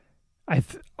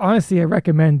Honestly, I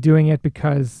recommend doing it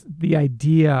because the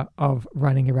idea of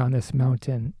running around this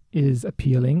mountain is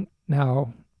appealing.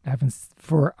 Now,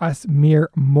 for us mere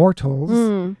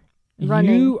mortals,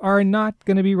 you are not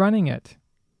going to be running it.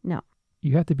 No.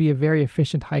 You have to be a very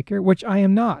efficient hiker, which I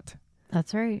am not.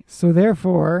 That's right. So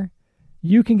therefore,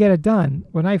 you can get it done.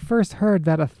 When I first heard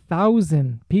that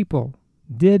 1,000 people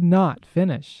did not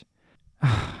finish,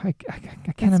 I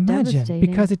can't imagine,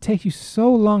 because it takes you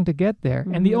so long to get there.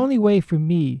 And the only way for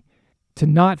me to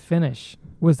not finish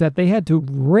was that they had to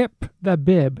rip the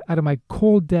bib out of my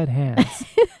cold, dead hands.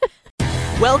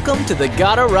 Welcome to the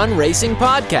Gotta Run Racing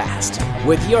Podcast.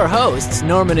 With your hosts,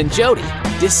 Norman and Jody,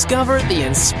 discover the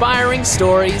inspiring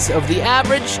stories of the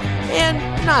average and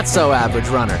not so average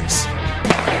runners.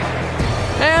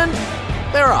 And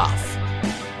they're off.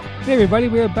 Hey everybody,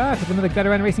 we're back with another Gotta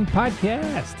Run Racing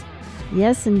Podcast.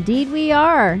 Yes, indeed we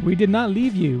are. We did not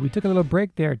leave you. We took a little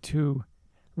break there to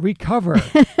recover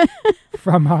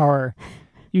from our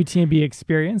UTMB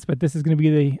experience, but this is going to be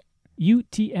the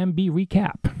UTMB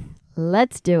recap.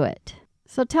 Let's do it.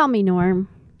 So tell me, Norm,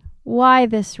 why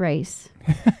this race?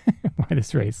 Why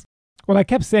this race? Well, I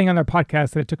kept saying on our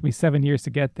podcast that it took me 7 years to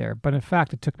get there, but in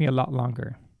fact, it took me a lot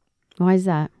longer. Why is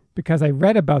that? Because I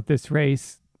read about this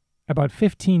race about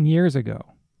 15 years ago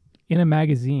in a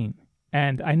magazine,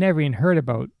 and I never even heard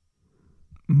about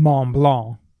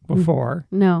Mont-Blanc before.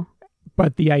 No.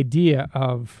 But the idea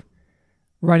of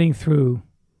running through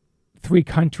 3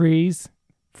 countries,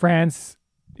 France,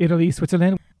 Italy,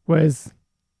 Switzerland, was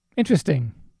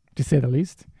interesting, to say the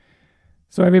least.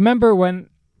 So I remember when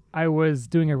I was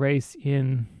doing a race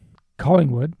in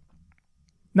Collingwood,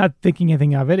 not thinking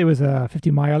anything of it. It was a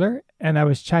 50-miler, and I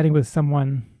was chatting with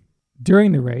someone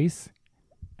during the race,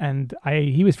 and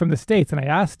he was from the States, and I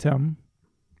asked him,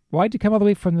 why'd you come all the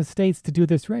way from the States to do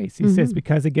this race? He says,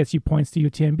 because it gets you points to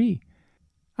UTMB.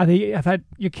 I thought,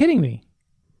 you're kidding me.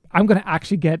 I'm going to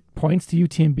actually get points to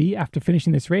UTMB after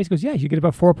finishing this race? He goes, yeah, you get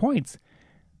about 4 points.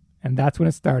 And that's when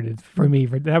it started for me.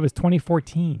 That was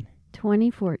 2014.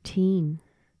 2014.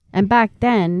 And back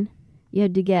then, you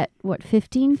had to get,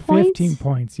 15 points? 15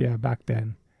 points, yeah, back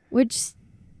then. Which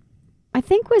I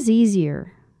think was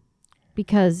easier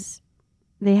because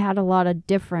they had a lot of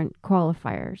different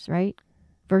qualifiers, right?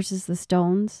 Versus the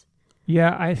stones.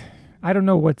 Yeah, I don't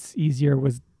know what's easier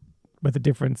with the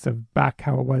difference of back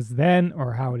how it was then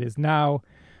or how it is now.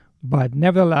 But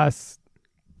nevertheless,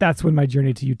 that's when my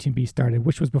journey to UTMB started,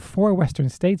 which was before Western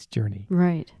States journey.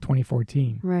 Right.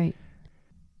 2014. Right.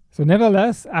 So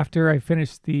nevertheless, after I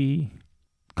finished the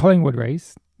Collingwood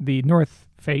race, the North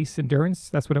Face Endurance,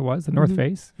 that's what it was, the North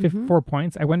Face, 4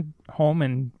 points. I went home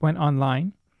and went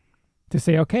online to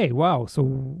say, okay, wow, so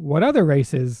what other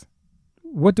races,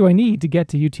 what do I need to get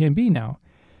to UTMB now?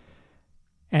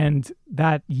 And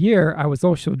that year, I was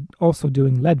also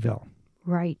doing Leadville.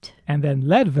 Right. And then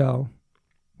Leadville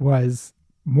was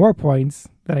more points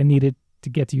that I needed to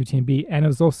get to UTMB, and it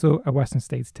was also a Western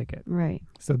States ticket. Right.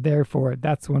 So therefore,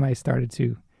 that's when I started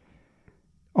to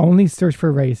only search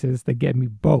for races that get me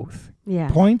both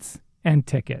points and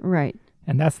ticket. Right.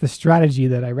 And that's the strategy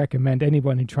that I recommend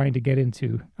anyone who's trying to get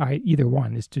into either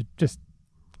one, is to just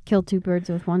kill 2 birds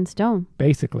with 1 stone.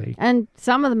 Basically. And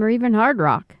some of them are even hard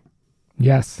rock.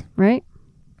 Yes. Right?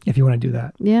 If you want to do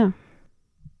that. Yeah.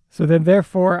 So then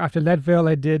therefore, after Leadville,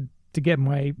 I did, to get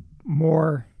my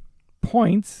more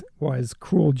points, was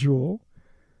Cruel Jewel.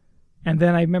 And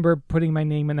then I remember putting my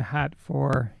name in the hat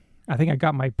for, I think I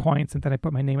got my points, and then I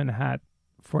put my name in the hat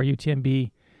for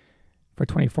UTMB for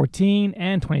 2014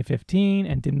 and 2015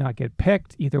 and did not get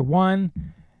picked, either one.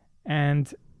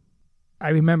 And I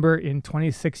remember in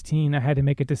 2016, I had to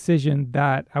make a decision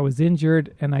that I was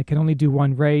injured and I can only do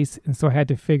 1 race. And so I had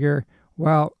to figure,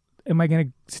 well, am I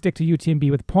going to stick to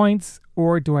UTMB with points,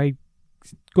 or do I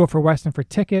go for Western for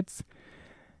tickets?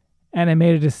 And I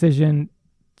made a decision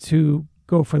to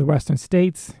go for the Western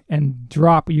States and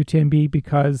drop UTMB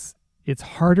because it's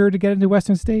harder to get into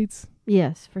Western States.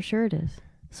 Yes, for sure it is.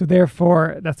 So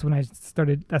therefore, that's when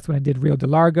I did Rio de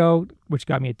Largo, which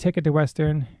got me a ticket to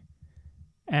Western.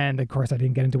 And of course, I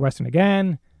didn't get into Western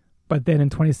again. But then in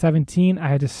 2017, I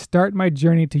had to start my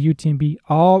journey to UTMB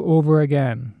all over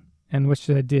again, and which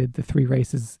I did the 3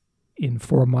 races in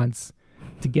 4 months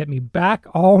to get me back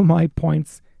all my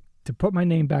points to put my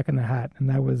name back in the hat. And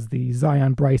that was the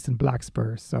Zion Bryson Black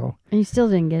Spur. So, and you still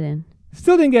didn't get in.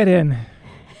 Still didn't get in.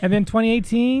 And then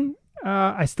 2018,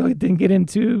 I still didn't get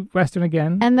into Western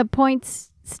again. And the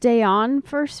points stay on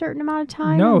for a certain amount of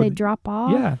time? No. And they drop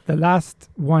off? Yeah, the last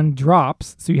one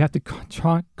drops. So you have to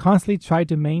constantly try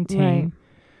to maintain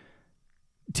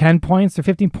 10 points or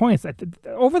 15 points.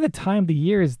 Over the time, the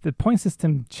years, the point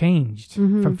system changed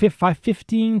from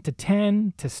 15 to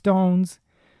 10 to stones.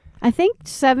 I think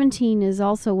 17 is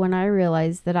also when I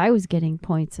realized that I was getting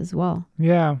points as well.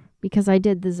 Yeah. Because I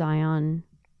did the Zion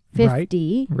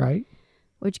 50. Right.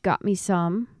 Which got me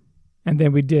some. And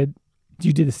then you did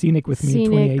the Scenic with me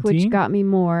in 2018. Which got me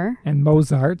more. And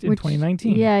Mozart in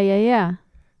 2019. Yeah.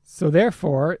 So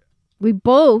therefore... We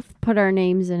both put our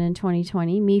names in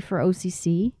 2020. Me for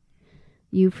OCC.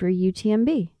 You for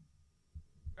UTMB.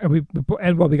 And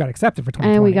we got accepted for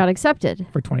 2020. And we got accepted.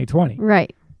 For 2020.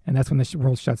 Right. And that's when the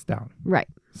world shuts down. Right.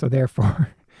 So therefore,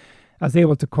 I was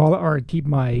able to keep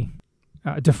my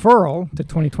deferral to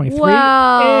 2023.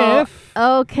 Well,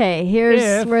 okay,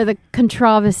 here's where the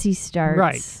controversy starts.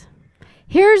 Right.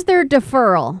 Here's their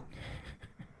deferral.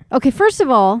 Okay, first of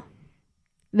all,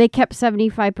 they kept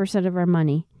 75% of our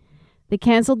money. They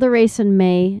canceled the race in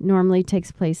May, normally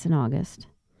takes place in August.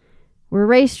 We're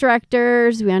race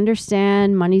directors, we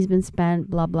understand, money's been spent,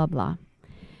 blah, blah, blah.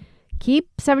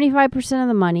 Keep 75% of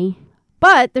the money,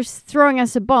 but they're throwing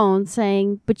us a bone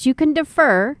saying, but you can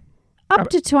defer up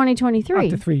to 2023. Up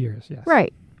to 3 years, yes.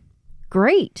 Right.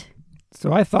 Great.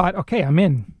 So I thought, okay, I'm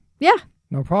in. Yeah.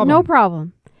 No problem. No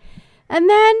problem. And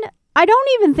then I don't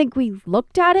even think we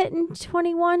looked at it in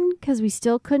 21 because we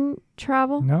still couldn't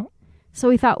travel. No. So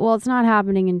we thought, well, it's not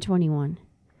happening in 21.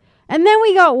 And then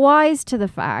we got wise to the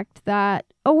fact that,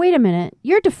 oh, wait a minute,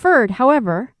 you're deferred.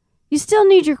 However, you still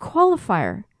need your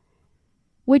qualifier,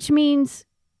 which means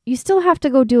you still have to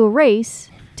go do a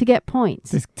race to get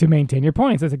points. To maintain your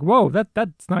points. It's like, whoa,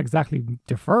 that's not exactly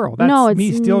deferral. That's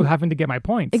me still having to get my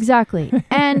points. Exactly.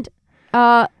 And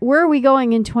where are we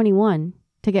going in 21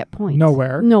 to get points?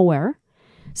 Nowhere.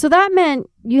 So that meant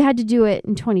you had to do it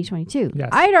in 2022. Yes.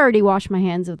 I'd already washed my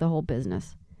hands of the whole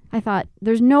business. I thought,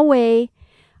 there's no way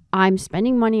I'm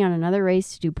spending money on another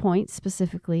race to do points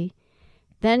specifically,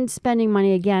 then spending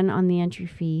money again on the entry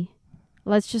fee.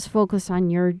 Let's just focus on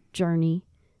your journey.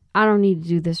 I don't need to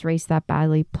do this race that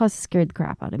badly. Plus, it scared the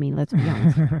crap out of me, let's be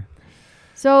honest.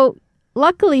 So,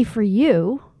 luckily for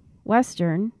you,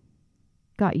 Western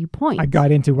got you points. I got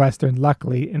into Western,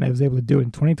 luckily, and I was able to do it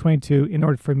in 2022 in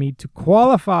order for me to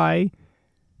qualify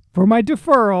for my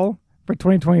deferral for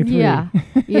 2023.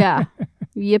 Yeah.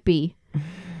 Yippee.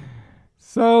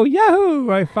 So, yahoo!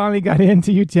 I finally got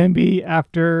into UTMB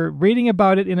after reading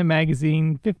about it in a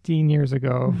magazine 15 years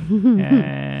ago.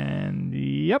 And,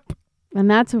 yep. And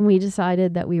that's when we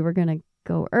decided that we were going to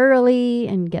go early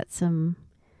and get some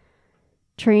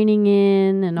training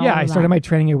in and all that. Yeah, I started my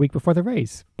training a week before the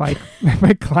race by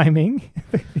climbing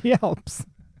the Alps.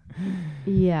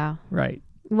 Yeah. Right.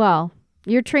 Well,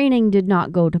 your training did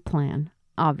not go to plan,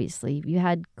 obviously. You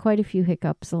had quite a few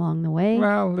hiccups along the way.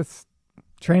 Well,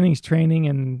 training's training,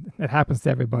 and it happens to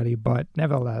everybody, but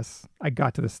nevertheless, I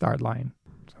got to the start line.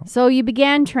 So you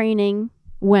began training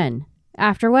when?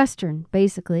 After Western,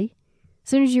 basically. As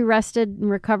soon as you rested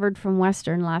and recovered from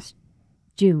Western last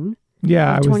June of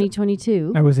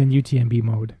 2022. I was in UTMB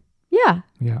mode. Yeah.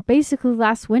 Yeah. Basically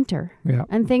last winter. Yeah.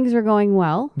 And things were going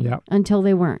well. Yeah. Until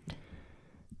they weren't.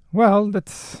 Well,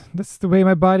 that's the way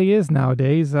my body is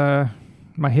nowadays.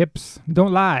 My hips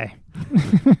don't lie.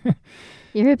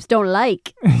 Your hips don't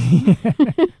like.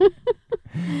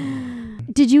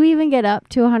 Did you even get up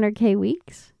to 100K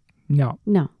weeks? No.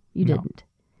 No, you didn't.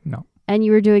 No. And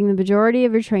you were doing the majority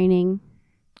of your training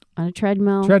on a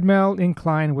treadmill? Treadmill,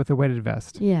 incline with a weighted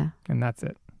vest. Yeah. And that's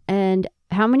it. And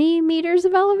how many meters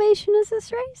of elevation is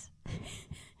this race?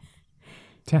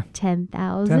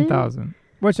 10,000. 10,000.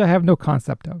 Which I have no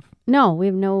concept of. No, we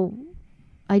have no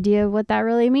idea what that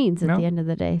really means at the end of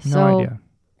the day. No idea.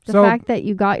 The fact that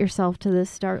you got yourself to this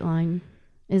start line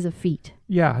is a feat.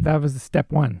 Yeah, that was the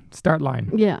step one, start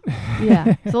line. Yeah.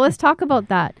 Yeah. So let's talk about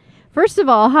that. First of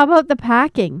all, how about the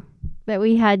packing that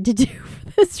we had to do for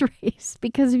this race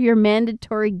because of your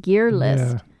mandatory gear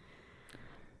list? Yeah.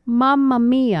 Mamma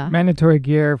mia. Mandatory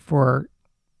gear for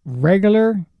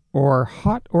regular or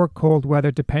hot or cold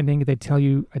weather, depending. They tell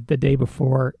you the day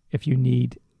before if you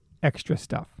need extra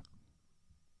stuff.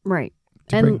 Right.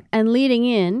 And leading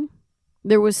in,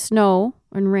 there was snow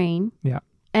and rain. Yeah.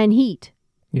 And heat.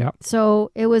 Yeah.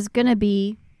 So it was going to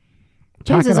be,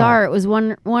 chances are it was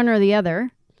one or the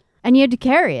other. And you had to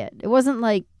carry it. It wasn't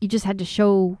like you just had to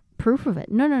show proof of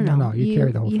it. No. No, you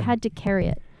carried the whole thing. You had to carry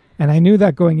it. And I knew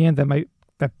that going in that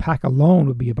that pack alone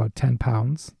would be about 10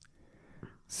 pounds.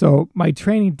 So my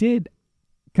training did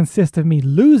consist of me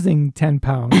losing 10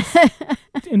 pounds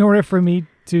in order for me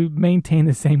to maintain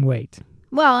the same weight.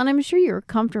 Well, and I'm sure you were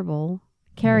comfortable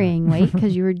carrying weight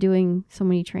because you were doing so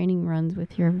many training runs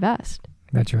with your vest.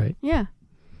 That's right. Yeah.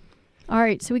 All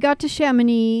right, so we got to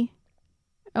Chamonix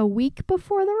a week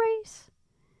before the race.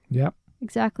 Yep.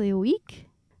 Exactly a week.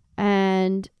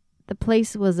 And the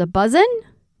place was a buzzin'.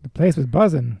 The place was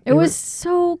buzzing. It was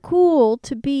so cool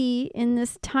to be in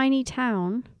this tiny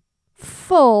town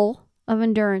full of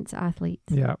endurance athletes.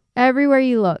 Yeah. Everywhere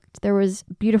you looked, there was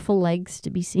beautiful legs to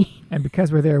be seen. And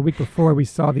because we're there a week before, we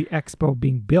saw the expo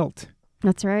being built.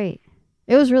 That's right.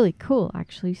 It was really cool,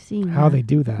 actually, seeing how they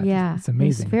do that. Yeah. It's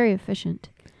amazing. It's very efficient.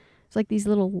 It's like these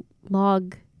little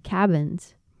log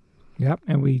cabins. Yep.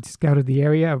 And we scouted the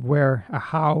area of where,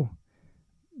 how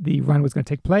the run was going to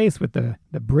take place with the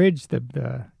bridge,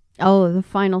 the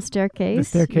final staircase. The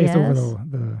staircase over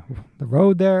the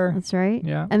road there. That's right.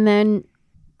 Yeah. And then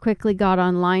quickly got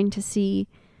online to see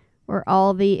where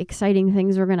all the exciting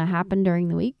things were going to happen during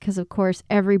the week. Because, of course,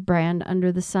 every brand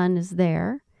under the sun is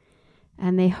there.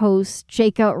 And they host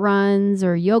shakeout runs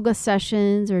or yoga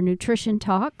sessions or nutrition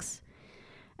talks.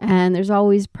 And there's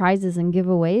always prizes and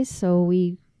giveaways. So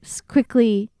we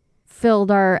quickly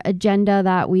filled our agenda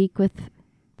that week with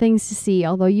things to see,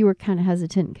 although you were kind of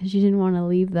hesitant because you didn't want to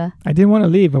leave the I didn't want to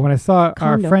leave, but when I saw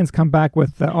condo. our friends come back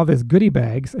with all these goodie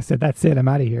bags, I said, that's it, I'm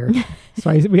out of here. So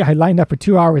I lined up for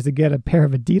 2 hours to get a pair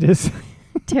of Adidas.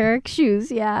 Terex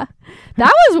shoes, yeah.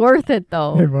 That was worth it,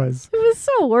 though. It was. It was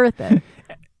so worth it.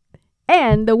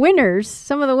 And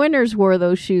some of the winners wore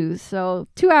those shoes, so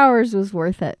 2 hours was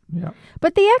worth it. Yeah.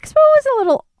 But the expo was a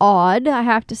little odd, I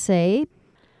have to say.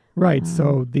 Right,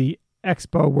 so the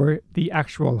expo were the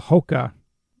actual Hoka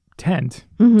tent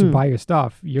to buy your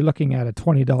stuff. You're looking at a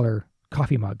 $20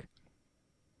 coffee mug.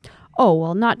 Oh,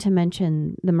 well, not to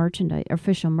mention the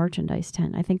official merchandise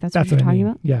tent. I think that's what you're talking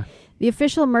about. Yeah. The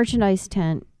official merchandise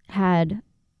tent had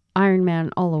Iron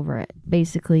Man all over it,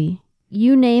 basically.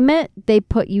 You name it, they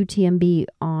put UTMB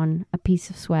on a piece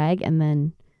of swag and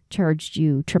then charged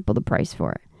you triple the price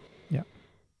for it. Yeah.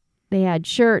 They had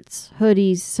shirts,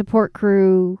 hoodies, support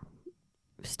crew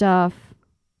stuff,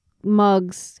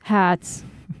 mugs, hats,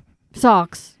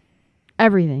 socks,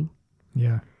 everything.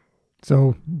 Yeah.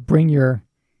 So bring your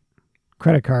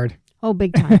credit card. Oh,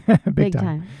 big time. big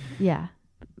time. Yeah.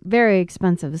 Very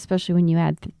expensive, especially when you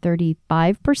add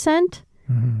 35%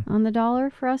 on the dollar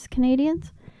for us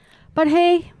Canadians. But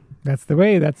hey, that's the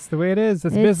way it is.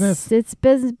 It's business. It's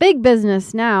business, big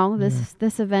business now.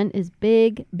 This event is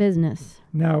big business.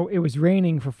 Now, it was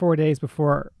raining for 4 days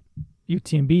before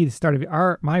UTMB, the start of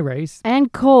my race.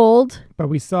 And cold. But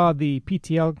we saw the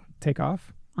PTL take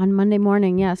off. On Monday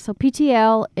morning, yes. So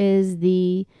PTL is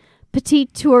the Petit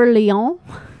Tour Lyon.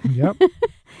 Yep.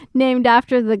 Named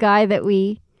after the guy that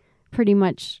we pretty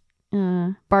much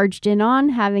barged in on,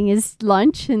 having his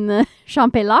lunch in the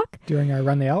Champs-Lac. During our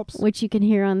Run the Alps. Which you can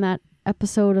hear on that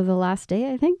episode of the last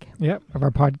day, I think. Yep, of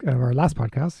our last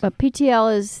podcast. But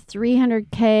PTL is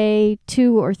 300K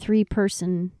 2 or 3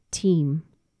 person team.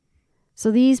 So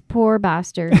these poor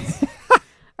bastards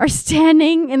are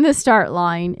standing in the start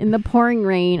line in the pouring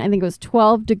rain. I think it was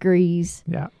 12 degrees.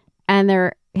 Yeah. And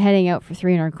they're heading out for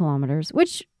 300 kilometers,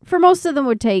 which for most of them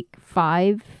would take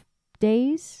 5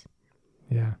 days.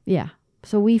 Yeah. Yeah.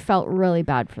 So we felt really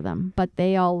bad for them, but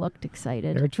they all looked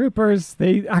excited. They're troopers.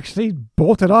 They actually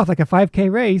bolted off like a 5K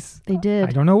race. They did.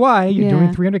 I don't know why. You're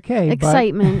doing 300K.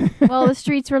 Excitement. Well, the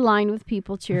streets were lined with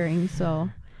people cheering, so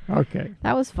okay.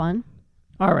 That was fun.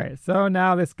 All right. So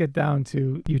now let's get down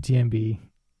to UTMB.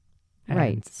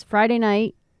 Right. It's Friday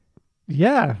night.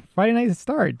 Yeah. Friday night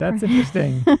start. That's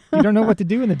interesting. You don't know what to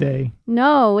do in the day.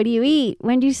 No. What do you eat?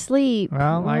 When do you sleep?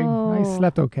 Well, I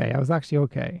slept okay. I was actually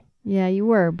okay. Yeah, you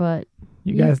were, but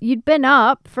you'd been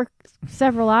up for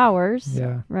several hours.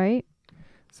 Yeah. Right?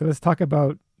 So let's talk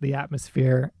about the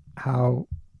atmosphere, how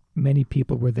many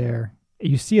people were there.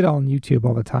 You see it all on YouTube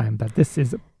all the time, that this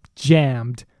is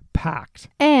jammed, packed.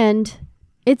 And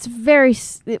it's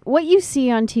what you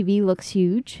see on TV looks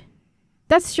huge.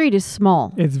 That street is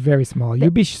small. It's very small.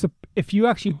 If you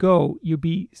actually go, you'd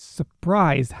be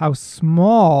surprised how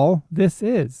small this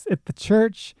is. At the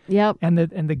church, yep, and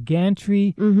the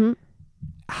gantry. Mm-hmm.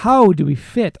 How do we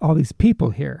fit all these people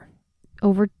here?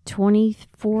 Over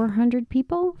 2,400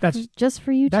 people. That's just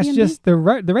for UTMB. That's just the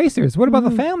racers. What about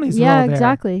the families? Yeah,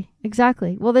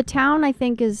 exactly. Well, the town I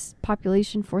think is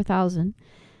population 4,000,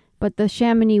 but the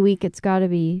Chamonix week it's got to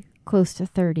be close to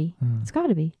 30. It's got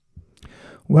to be.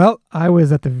 Well, I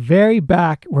was at the very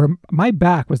back where my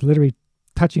back was literally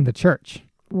touching the church.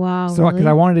 Wow. So, because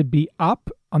I wanted to be up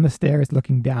on the stairs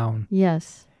looking down.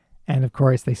 Yes. And of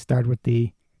course, they start with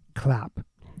the clap.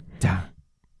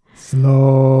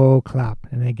 Slow clap.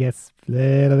 And it gets a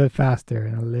little bit faster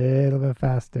and a little bit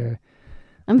faster.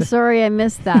 I'm sorry I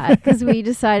missed that because we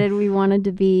decided we wanted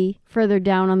to be further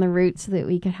down on the route so that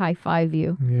we could high five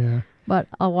you. Yeah. But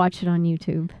I'll watch it on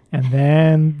YouTube. And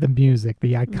then the music,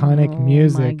 the iconic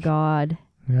music. Oh my God.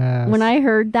 Yes. When I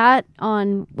heard that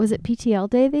on, was it PTL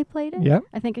Day they played it? Yep.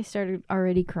 I think I started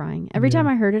already crying. Every time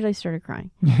I heard it, I started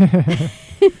crying.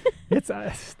 It's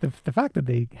the fact that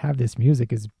they have this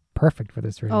music is perfect for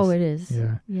this race. Oh, it is.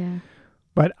 Yeah. Yeah.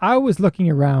 But I was looking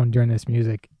around during this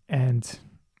music, and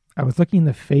I was looking in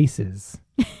the faces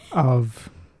of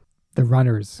the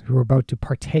runners who were about to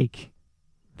partake.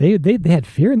 They had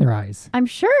fear in their eyes. I'm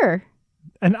sure.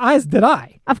 And as did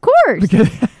I. Of course.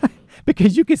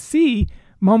 Because you could see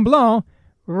Mont-Blanc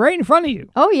right in front of you.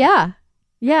 Oh, yeah.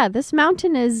 Yeah, this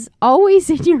mountain is always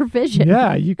in your vision.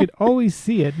 Yeah, you could always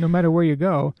see it no matter where you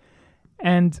go.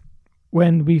 And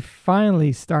when we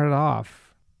finally started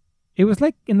off, it was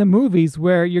like in the movies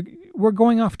where we're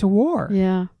going off to war.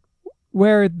 Yeah.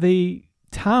 Where the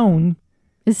town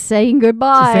is saying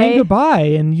goodbye.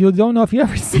 And you don't know if you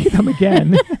ever see them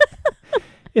again.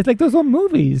 It's like those old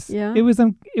movies. Yeah.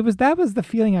 That was the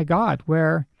feeling I got,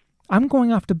 where I'm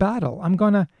going off to battle. I'm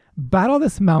going to battle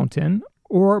this mountain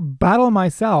or battle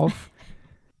myself.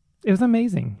 It was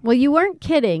amazing. Well, you weren't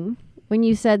kidding when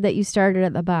you said that you started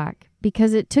at the back,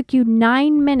 because it took you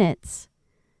 9 minutes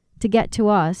to get to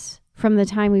us from the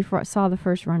time we saw the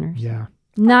first runners. Yeah.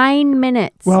 9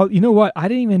 minutes. Well, you know what? I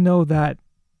didn't even know that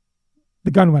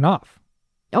the gun went off.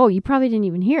 Oh, you probably didn't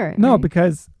even hear it. No, right?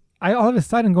 because I all of a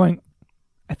sudden going,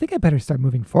 I think I better start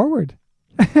moving forward.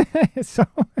 So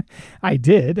I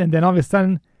did. And then all of a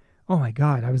sudden, oh my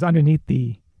God, I was underneath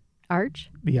the arch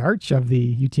of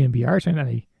the UTMB arch. And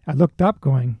I looked up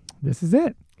going, this is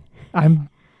it. I'm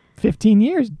 15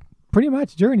 years, pretty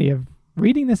much journey of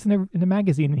reading this in a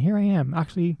magazine. And here I am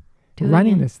actually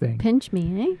running this thing. Pinch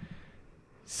me, eh?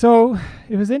 So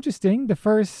it was interesting. The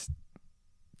first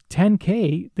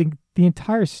 10K, the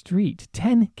entire street,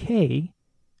 10K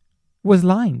was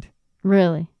lined.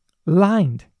 Really?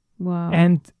 Lined. Wow.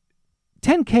 And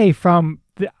 10K from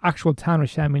the actual town of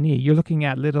Chamonix, you're looking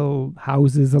at little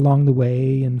houses along the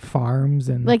way and farms.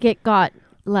 And like it got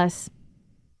less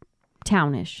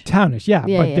townish. Townish,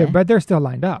 yeah. But they're still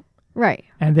lined up. Right.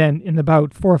 And then in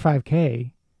about 4 or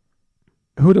 5K,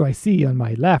 who do I see on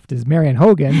my left is Marianne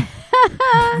Hogan,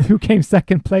 who came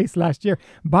second place last year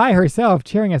by herself,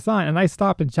 cheering us on. And I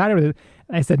stopped and chatted with her.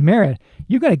 And I said, Marianne,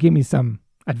 you got to give me some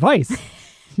advice.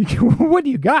 What do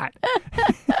you got?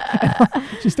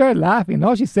 She started laughing. And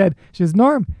all she said,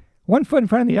 Norm, 1 foot in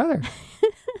front of the other.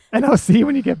 And I'll see you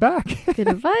when you get back. Good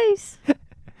advice.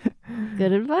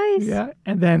 Good advice. Yeah.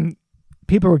 And then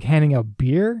people were handing out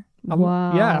beer.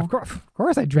 Wow. Yeah, of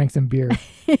course I drank some beer.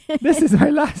 This is my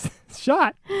last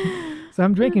shot. So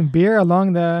I'm drinking beer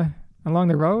along the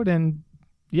road, and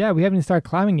yeah, we haven't even started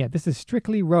climbing yet. This is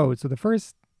strictly road. So the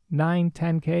first 9,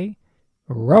 10K,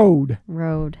 road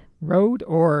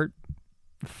or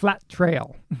flat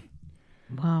trail.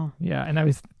 Wow. Yeah, and I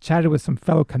was chatted with some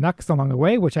fellow Canucks along the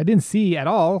way, which I didn't see at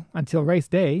all until race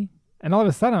day. And all of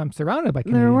a sudden, I'm surrounded by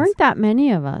Canadians. There weren't that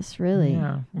many of us, really.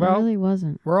 Yeah. Well, there really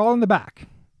wasn't. We're all in the back.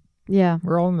 Yeah.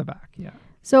 We're all in the back, yeah.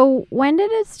 So when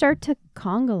did it start to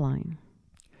conga line?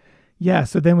 Yeah,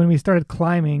 so then when we started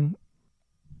climbing,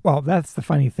 well, that's the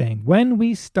funny thing. When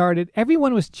we started,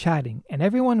 everyone was chatting and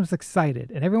everyone was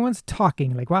excited and everyone's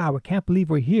talking like, wow, I can't believe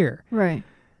we're here. Right.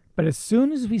 But as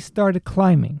soon as we started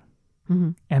climbing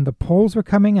and the poles were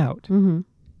coming out,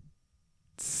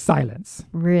 silence.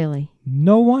 Really?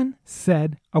 No one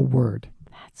said a word.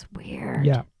 That's weird.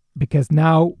 Yeah, because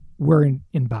now we're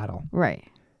in battle. Right.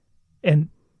 And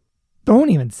don't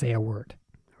even say a word.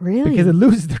 Really? Because it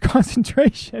loses their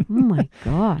concentration. Oh my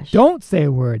gosh. Don't say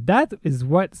a word. That is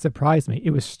what surprised me.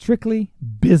 It was strictly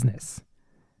business.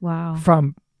 Wow.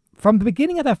 From the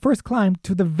beginning of that first climb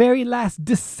to the very last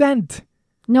descent.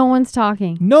 No one's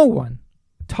talking. No one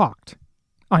talked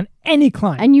on any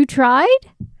climb. And you tried?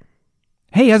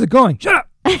 Hey, how's it going? Shut up.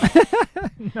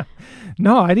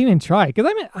 No, I didn't even try.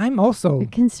 Because I'm also... You're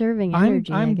conserving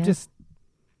energy, I guess.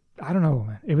 I don't know.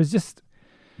 It was just...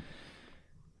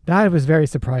 That was very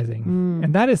surprising.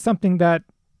 And that is something that,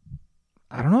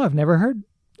 I don't know, I've never heard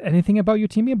anything about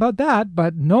UTMB about that,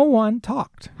 but no one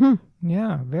talked.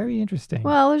 Yeah, very interesting.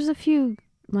 Well, there's a few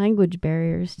language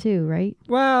barriers too, right?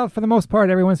 Well, for the most part,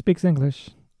 everyone speaks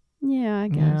English. Yeah, I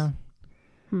guess.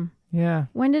 Yeah.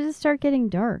 When did it start getting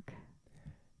dark?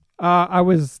 I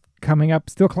was coming up,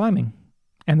 still climbing,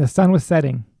 and the sun was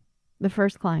setting. The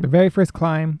first climb? The very first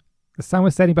climb, the sun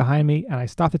was setting behind me, and I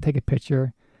stopped to take a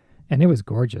picture. And it was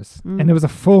gorgeous. And it was a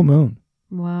full moon.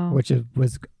 Wow. Which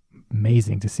was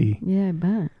amazing to see. Yeah, I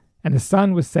bet. And the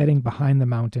sun was setting behind the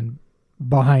mountain,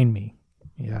 behind me.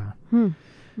 Yeah.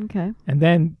 Okay. And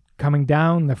then coming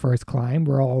down the first climb,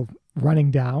 we're all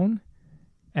running down.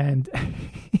 And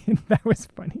that was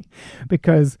funny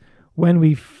because when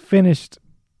we finished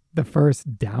the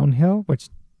first downhill, which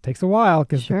takes a while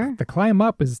because the climb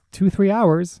up is 2-3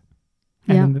 hours,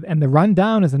 and the run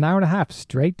down is an hour and a half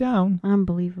straight down.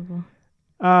 Unbelievable.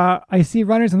 I see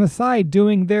runners on the side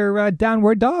doing their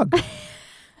downward dog.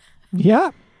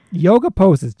 Yeah. Yoga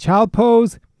poses, child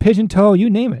pose, pigeon toe, you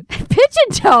name it. Pigeon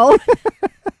toe?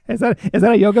 Is that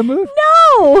a yoga move?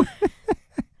 No.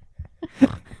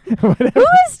 Who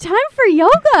has time for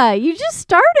yoga? You just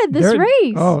started this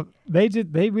race. Oh,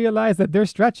 they realize that they're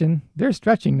stretching. They're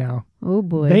stretching now. Oh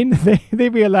boy. They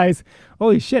realize,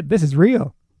 holy shit, this is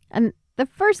real. And the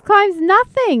first climb's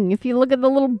nothing if you look at the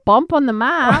little bump on the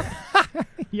map.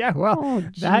 Yeah, well,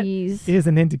 that is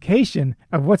an indication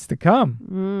of what's to come.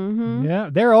 Mm-hmm. Yeah,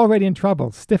 they're already in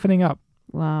trouble, stiffening up.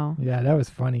 Wow. Yeah, that was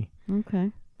funny.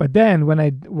 Okay. But then when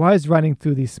I was running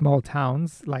through these small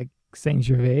towns like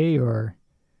Saint-Gervais or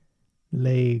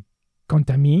Les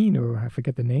Contamines, or I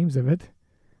forget the names of it,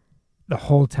 the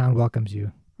whole town welcomes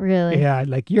you. Really? Yeah,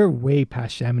 like you're way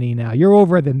past Chamonix now. You're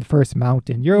over the first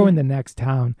mountain. You're in the next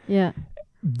town. Yeah.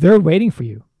 They're waiting for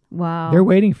you. Wow. They're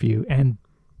waiting for you. And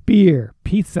beer,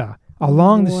 pizza,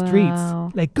 along the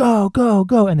streets. Like, go, go,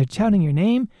 go. And they're shouting your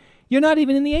name. You're not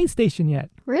even in the aid station yet.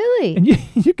 Really? And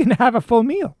you can have a full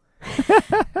meal.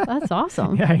 That's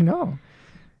awesome. Yeah, I know.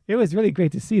 It was really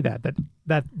great to see that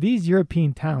these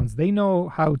European towns, they know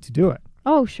how to do it.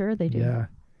 Oh, sure they do. Yeah.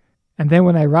 And then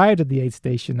when I arrived at the aid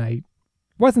station, I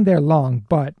wasn't there long,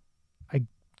 but I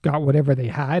got whatever they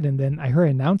had. And then I heard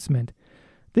an announcement.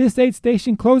 This aid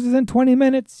station closes in 20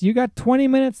 minutes. You got 20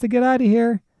 minutes to get out of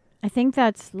here. I think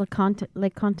that's Les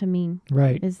Contamines.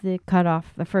 Right. Is the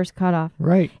cutoff, the first cutoff.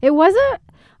 Right.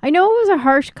 I know it was a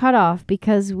harsh cutoff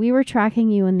because we were tracking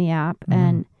you in the app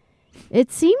and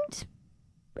it seemed,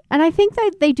 and I think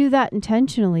that they do that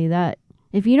intentionally, that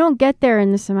if you don't get there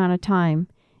in this amount of time,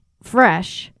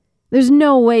 fresh, there's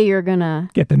no way you're going to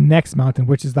get the next mountain,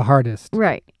 which is the hardest.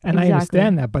 Right. And exactly. I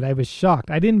understand that, but I was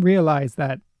shocked. I didn't realize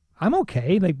that I'm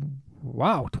okay. Like,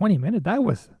 wow, 20 minutes, that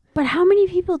was... But how many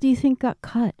people do you think got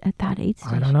cut at that aid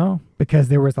station? I don't know. Because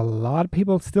there was a lot of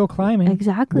people still climbing.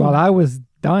 Exactly. While I was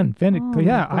done.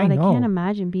 Yeah, I know. I can't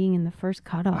imagine being in the first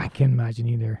cutoff. I can't imagine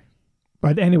either.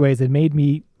 But anyways, it made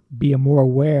me be more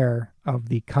aware of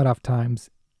the cutoff times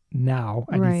now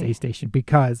at this aid station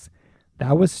because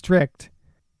that was strict.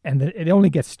 And it only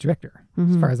gets stricter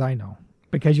as far as I know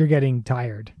because you're getting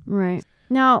tired. Right.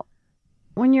 Now,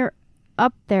 when you're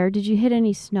up there, did you hit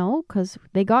any snow? Because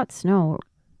they got snow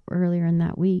earlier in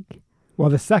that week. Well,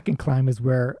 the second climb is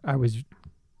where I was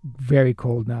very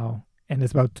cold now, and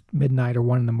it's about midnight or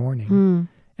 1 a.m.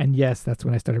 And yes, that's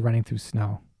when I started running through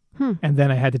snow. And then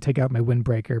I had to take out my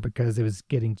windbreaker because it was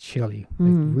getting chilly,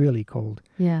 like really cold.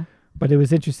 Yeah. But it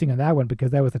was interesting on that one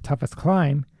because that was the toughest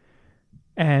climb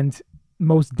and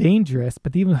most dangerous,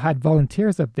 but they even had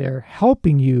volunteers up there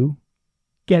helping you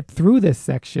get through this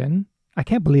section. I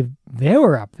can't believe they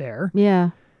were up there. Yeah.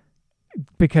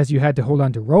 Because you had to hold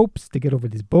on to ropes to get over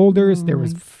these boulders. There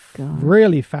was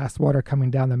really fast water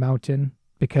coming down the mountain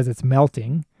because it's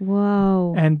melting.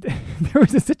 Whoa. And there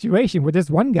was a situation where this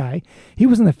one guy, he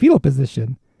was in the fetal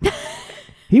position.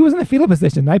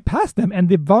 I passed him and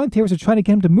the volunteers were trying to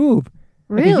get him to move.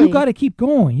 Really? Like, you got to keep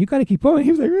going. He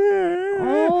was like,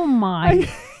 oh my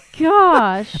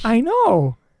gosh. I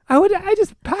know. I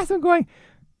just passed him going,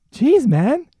 geez,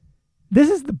 man, this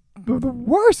is the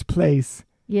worst place.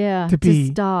 Yeah, to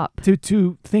stop.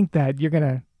 To think that you're going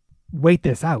to wait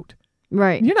this out.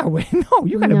 Right. You're not waiting. No,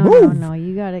 you got to move. No,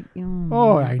 you got to.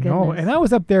 Oh, I know. And I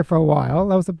was up there for a while.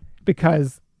 That was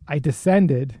because I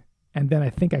descended and then I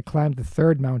think I climbed the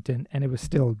third mountain and it was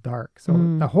still dark. So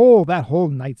that whole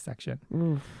night section.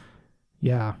 Oof.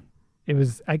 Yeah. It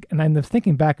was, and I'm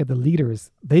thinking back at the leaders,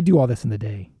 they do all this in the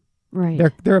day. Right.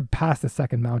 They're past the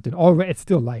second mountain. Already, it's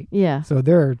still light. Yeah. So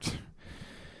they're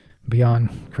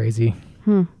beyond crazy.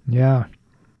 Yeah.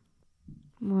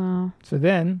 Wow. So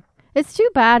then... It's too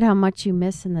bad how much you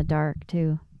miss in the dark,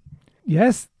 too.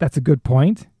 Yes, that's a good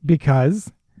point,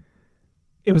 because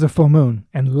it was a full moon.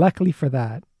 And luckily for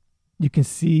that, you can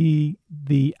see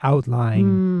the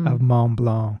outline of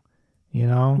Mont-Blanc. You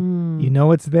know? You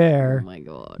know it's there. Oh, my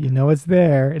God. You know it's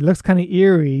there. It looks kind of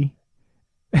eerie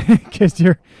because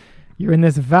you're in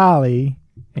this valley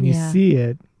and you see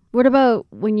it. What about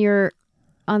when you're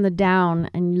on the down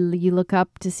and you look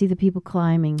up to see the people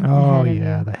climbing? Oh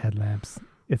yeah, the headlamps.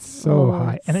 It's so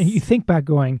high. And then you think back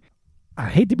going, I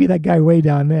hate to be that guy way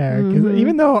down there. Because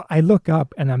even though I look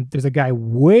up and there's a guy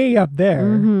way up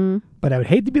there, but I would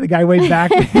hate to be the guy way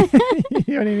back. You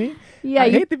know what I mean? Yeah, I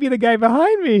hate to be the guy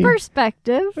behind me.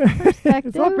 perspective.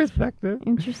 It's all perspective.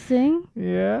 Interesting.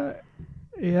 Yeah.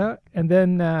 And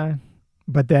then,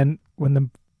 but then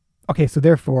so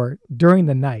therefore, during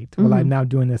the night, while I'm now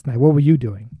doing this night, what were you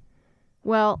doing?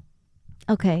 Well,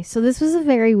 okay, so this was a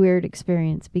very weird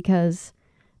experience because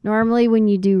normally when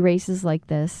you do races like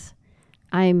this,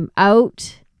 I'm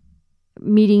out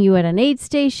meeting you at an aid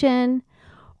station,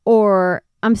 or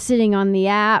I'm sitting on the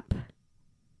app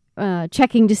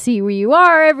checking to see where you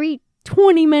are every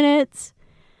 20 minutes.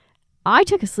 I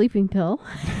took a sleeping pill.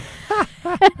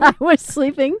 I was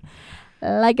sleeping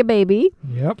like a baby.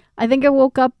 Yep. I think I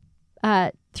woke up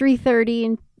at 3:30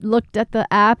 and looked at the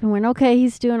app and went, okay,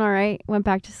 he's doing all right. Went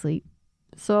back to sleep.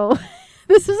 So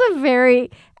this is a very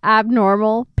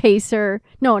abnormal crew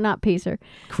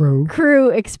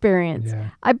experience. Yeah.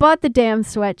 I bought the damn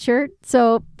sweatshirt.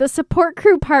 So the support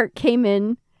crew part came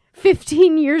in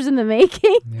 15 years in the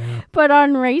making, Yeah. but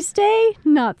on race day,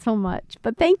 not so much.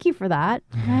 But thank you for that.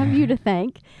 I have you to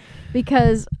thank,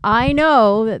 because I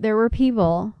know that there were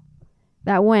people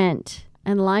that went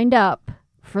and lined up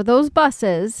for those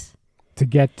buses To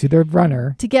get to the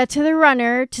runner.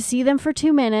 to see them for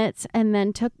 2 minutes, and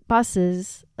then took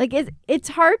buses. Like it's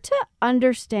hard to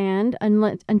understand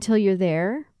until you're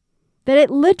there that it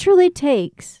literally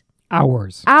takes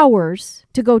Hours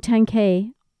to go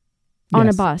 10K on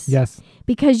a bus. Yes.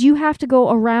 Because you have to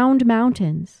go around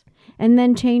mountains and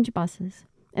then change buses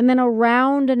and then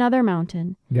around another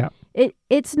mountain. Yeah.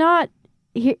 It's not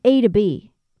A to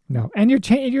B. No. And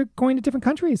you're going to different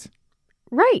countries.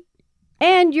 Right.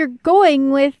 And you're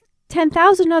going with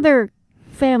 10,000 other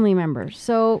family members.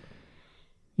 So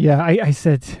Yeah, I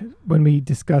said when we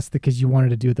discussed because you wanted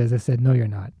to do this, I said, no, you're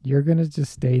not. You're going to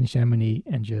just stay in Chamonix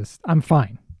and I'm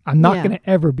fine. I'm not going to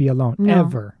ever be alone.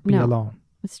 Ever be alone.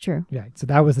 It's true. Yeah. So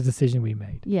that was the decision we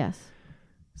made. Yes.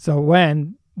 So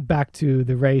when back to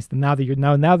the race, now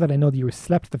that I know that you were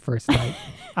slept the first night,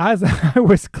 as I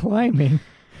was coming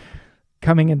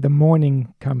in the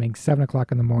morning,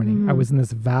 7:00 in the morning, I was in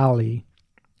this valley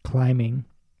climbing.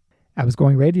 I was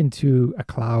going right into a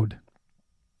cloud,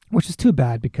 which is too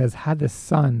bad because had the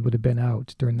sun would have been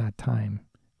out during that time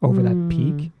over that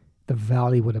peak, the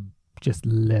valley would have just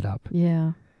lit up.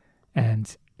 Yeah.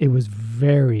 And it was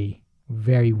very,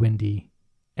 very windy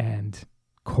and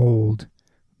cold,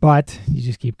 but you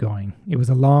just keep going. It was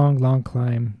a long, long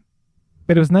climb,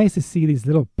 but it was nice to see these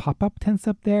little pop-up tents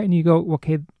up there, and you go,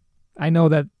 okay, I know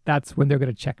that that's when they're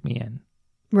going to check me in.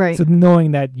 Right. So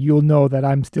knowing that you'll know that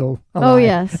I'm still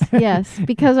alive. Oh, yes.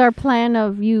 Because our plan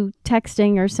of you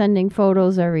texting or sending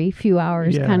photos every few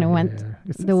hours kind of went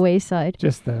the wayside.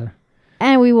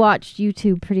 And we watched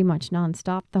YouTube pretty much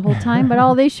nonstop the whole time, but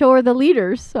all they show are the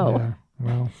leaders. So. Yeah,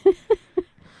 well.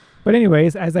 But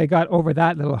anyways, as I got over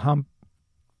that little hump,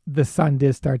 the sun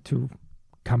did start to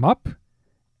come up,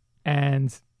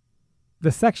 and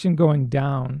the section going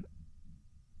down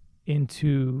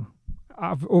into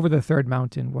over the third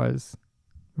mountain was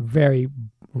very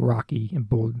rocky and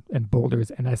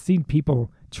boulders, and I've seen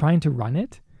people trying to run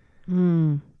it.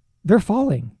 They're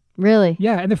falling. Really?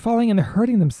 Yeah, and they're falling and they're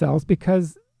hurting themselves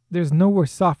because there's nowhere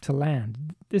soft to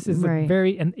land. This is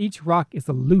and each rock is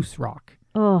a loose rock.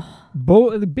 Oh,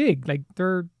 big, like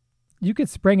you could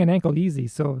sprain an ankle easy.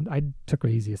 So I took it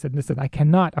easy. I said, listen, I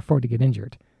cannot afford to get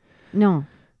injured. No.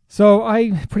 So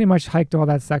I pretty much hiked all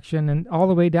that section and all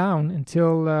the way down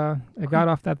until I got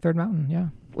off that third mountain. Yeah.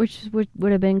 Which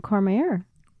would have been Courmayeur.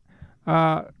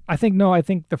 I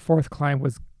think the fourth climb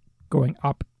was going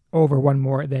up over one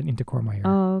more, then into Courmayeur.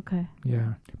 Oh, okay.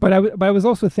 Yeah. But I was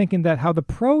also thinking that how the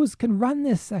pros can run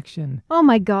this section. Oh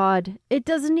my God. It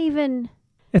doesn't even...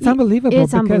 It's unbelievable.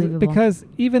 It's unbelievable. Because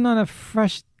even on a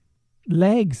fresh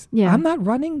legs, I'm not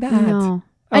running that. No.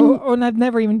 And I've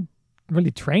never even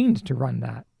really trained to run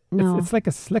that. No. It's like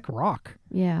a slick rock.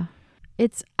 Yeah.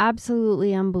 It's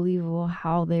absolutely unbelievable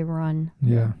how they run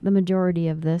the majority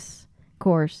of this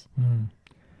course.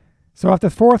 So after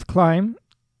the fourth climb,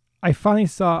 I finally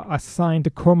saw a sign to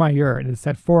Courmayeur, and it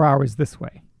said 4 hours this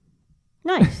way.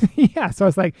 Nice. Yeah. So I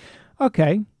was like,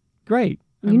 okay, great.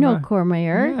 You know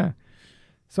Courmayeur. Yeah.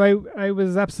 So I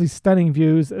was absolutely stunning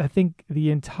views. I think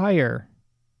the entire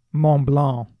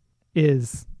Mont-Blanc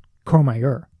is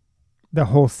Courmayeur. The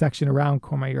whole section around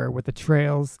Courmayeur with the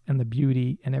trails and the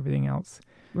beauty and everything else.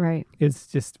 Right. It's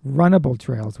just runnable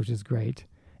trails, which is great,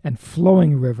 and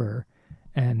flowing river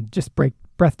and just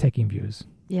breathtaking views.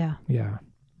 Yeah. Yeah.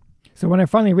 So when I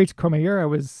finally reached Courmayeur, I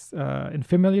was in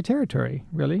familiar territory,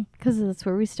 really. Because that's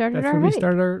where we started our hike. That's where we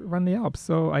started our run the Alps.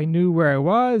 So I knew where I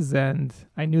was, and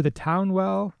I knew the town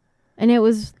well. And it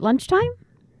was lunchtime?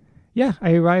 Yeah,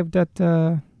 I arrived at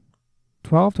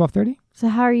 12:30. So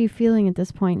how are you feeling at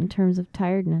this point in terms of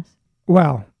tiredness?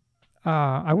 Well,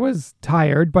 I was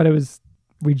tired, but it was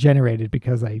regenerated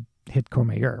because I hit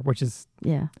Courmayeur, which is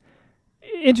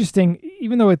interesting.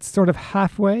 Even though it's sort of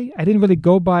halfway, I didn't really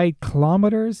go by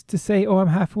kilometers to say, oh, I'm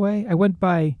halfway. I went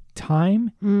by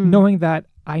time, knowing that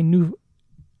I knew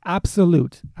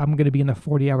absolute I'm going to be in the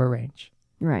 40-hour range.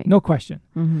 Right. No question.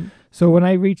 Mm-hmm. So when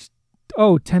I reached,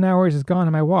 10 hours is gone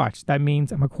on my watch, that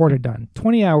means I'm a quarter done.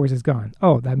 20 hours is gone.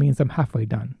 Oh, that means I'm halfway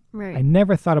done. Right. I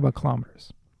never thought about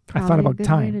kilometers. Probably I thought about a good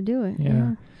time. way to do it.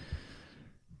 Yeah.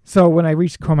 So when I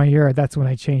reached Courmayeur, that's when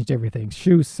I changed everything.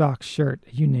 Shoes, socks, shirt,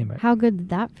 you name it. How good did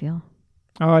that feel?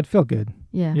 Oh, it felt good.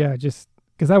 Yeah. Yeah, just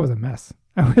because I was a mess.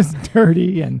 I was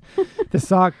dirty, and the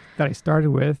sock that I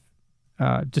started with,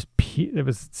 it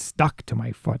was stuck to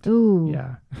my foot. Ooh.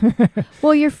 Yeah.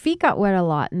 Well, your feet got wet a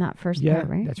lot in that first part,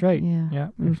 right? That's right. Yeah. Yeah.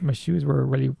 My shoes were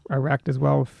really wrecked as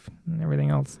well and everything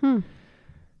else. Right.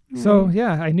 So,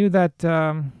 I knew that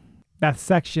that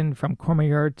section from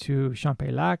Courmayeur to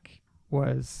Champay-Lac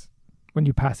was, when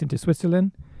you pass into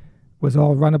Switzerland, was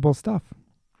all runnable stuff.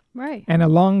 Right. And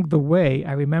along the way,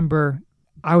 I remember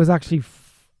I was actually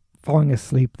falling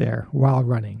asleep there while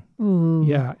running. Ooh.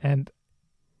 Yeah. And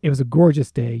it was a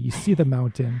gorgeous day. You see the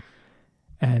mountain.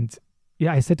 And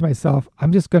I said to myself,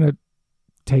 I'm just going to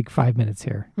take 5 minutes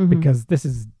here because this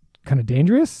is kind of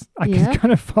dangerous. I can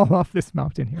kind of fall off this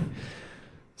mountain here.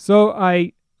 So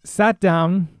I sat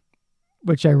down,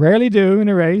 which I rarely do in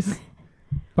a race,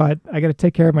 but I got to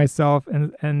take care of myself.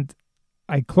 And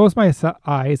I closed my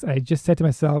eyes. I just said to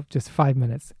myself, just 5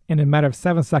 minutes. In a matter of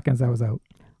 7 seconds, I was out.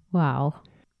 Wow.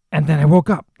 And then I woke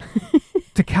up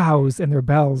to cows and their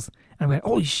bells. And I went,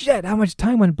 holy shit, how much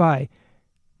time went by?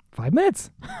 5 minutes.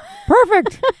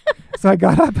 Perfect. So I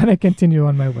got up and I continued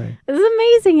on my way. It's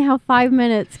amazing how 5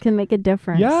 minutes can make a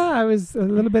difference. Yeah, I was felt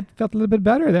a little bit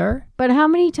better there. But how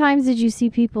many times did you see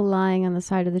people lying on the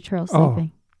side of the trail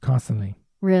sleeping? Oh, constantly.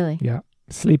 Really? Yeah.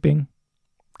 Sleeping.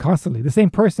 Constantly. The same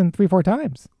person 3-4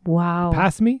 times. Wow.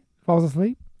 Past me, falls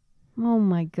asleep. Oh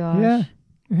my gosh. Yeah.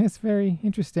 It's very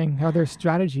interesting how their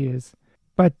strategy is.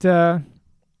 But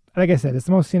like I said, it's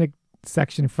the most scenic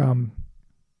section from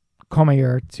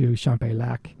Courmayeur to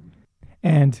Champay-Lac.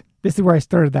 And this is where I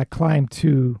started that climb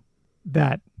to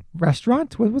that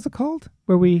restaurant. What was it called?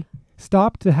 Where we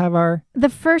stopped to have our... The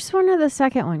first one or the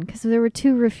second one? Because there were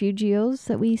two refugios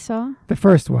that we saw. The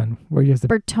first one, where you have the...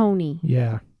 Bertoni.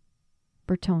 Yeah.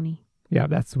 Bertoni. Yeah,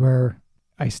 that's where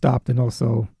I stopped and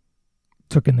also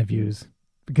took in the views.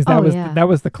 Because that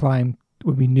was the climb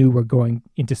when we knew we're going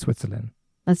into Switzerland.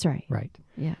 That's right. Right.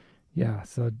 Yeah. Yeah,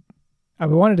 so I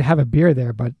wanted to have a beer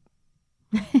there, but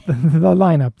the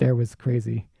lineup there was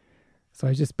crazy. So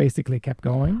I just basically kept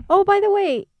going. Oh, by the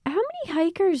way, how many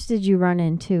hikers did you run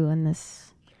into in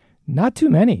this? Not too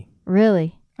many.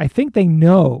 Really? I think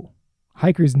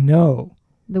hikers know.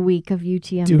 The week of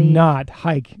UTMB. Do not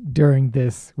hike during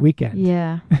this weekend.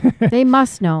 Yeah. They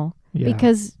must know. Yeah.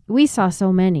 Because we saw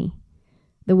so many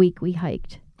the week we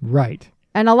hiked. Right.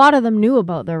 And a lot of them knew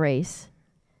about the race.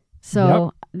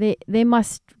 So they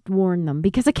must warn them.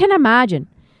 Because I can't imagine.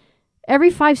 Every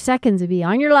 5 seconds it'd be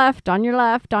on your left, on your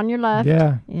left, on your left.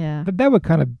 Yeah. Yeah. But that would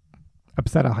kind of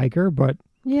upset a hiker, but...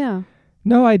 Yeah.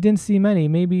 No, I didn't see many.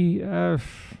 Maybe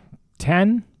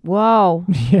 10. Whoa.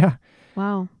 Yeah.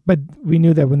 Wow. But we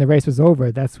knew that when the race was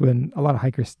over, that's when a lot of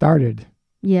hikers started.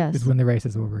 Yes. Is when the race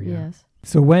is over, yeah. Yes.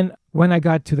 So when I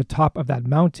got to the top of that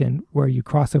mountain where you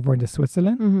cross over into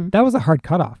Switzerland, that was a hard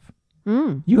cutoff.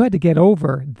 You had to get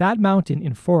over that mountain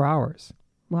in 4 hours.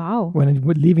 Wow. When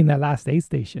leaving that last aid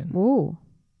station. Ooh.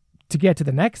 To get to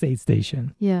the next aid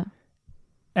station. Yeah.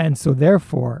 And so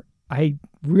therefore, I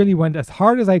really went as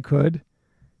hard as I could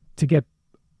to get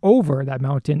over that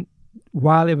mountain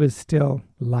while it was still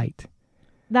light.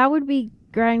 That would be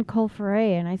Grand Col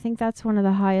Ferret, and I think that's one of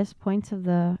the highest points of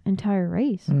the entire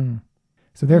race.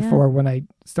 So therefore, when I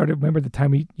started, remember the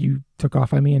time you took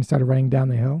off on me and started running down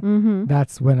the hill?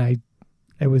 That's when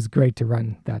it was great to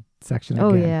run that section again.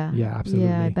 Oh, yeah. Yeah, absolutely.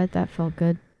 Yeah, I bet that felt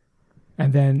good.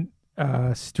 And then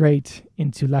straight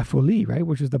into La Folie, right?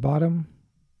 Which was the bottom.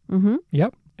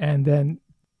 Yep. And then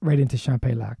right into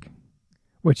Champay-Lac,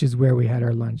 which is where we had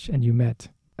our lunch and you met.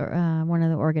 One of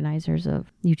the organizers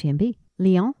of UTMB.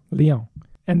 Lyon.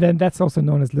 And then that's also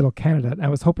known as Little Canada. I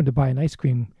was hoping to buy an ice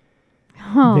cream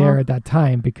there at that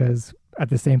time because at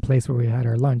the same place where we had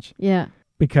our lunch. Yeah.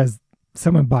 Because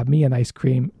someone bought me an ice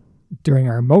cream during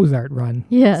our Mozart run.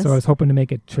 Yes. So I was hoping to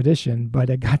make it tradition,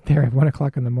 but I got there at 1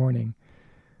 o'clock in the morning.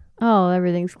 Oh,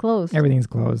 everything's closed. Everything's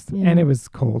closed. Yeah. And it was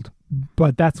cold.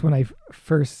 But that's when I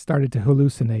first started to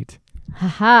hallucinate.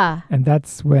 Haha. And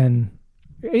that's when...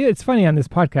 It's funny on this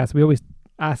podcast, we always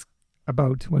ask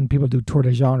about when people do Tour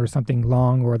de Jean or something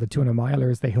long or the 200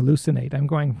 milers, they hallucinate. I'm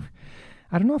going,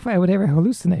 I don't know if I would ever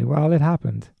hallucinate. Well, it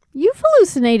happened. You've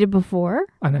hallucinated before.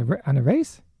 On a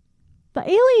race? The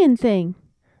alien thing.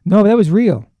 No, that was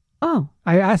real. Oh.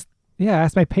 I asked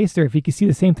my pacer if he could see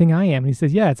the same thing I am. And he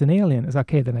says, yeah, it's an alien. It's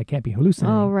okay, then I can't be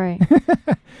hallucinating. Oh, right.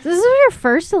 This is your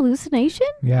first hallucination?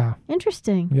 Yeah.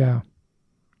 Interesting. Yeah.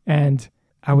 And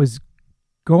I was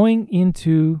going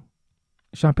into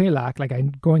Champlain-Lac, like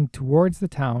I'm going towards the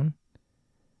town.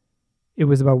 It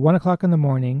was about 1 o'clock in the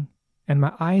morning, and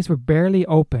my eyes were barely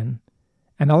open.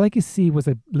 And all I could see was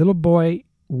a little boy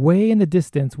way in the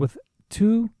distance with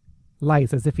 2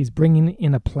 lights, as if he's bringing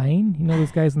in a plane. You know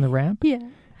those guys on the ramp? Yeah.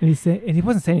 And he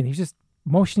wasn't saying anything. He was just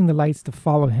motioning the lights to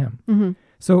follow him. Mm-hmm.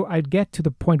 So I'd get to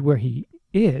the point where he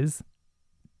is,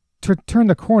 to turn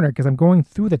the corner because I'm going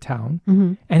through the town,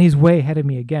 Mm-hmm. and he's way ahead of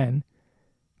me again,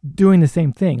 doing the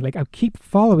same thing. Like I keep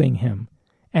following him.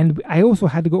 And I also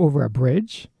had to go over a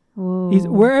bridge. Whoa. He's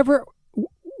wherever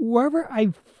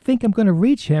I think I'm going to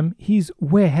reach him, he's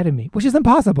way ahead of me, which is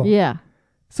impossible. Yeah.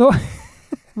 So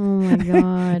Oh my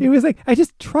God. it was like I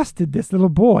just trusted this little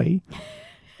boy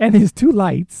and his 2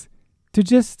 lights to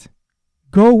just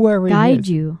go where he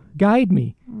is. Guide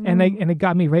me. And it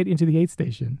got me right into the aid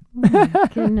station. Oh my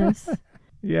goodness.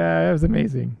 Yeah, it was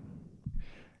amazing.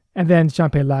 And then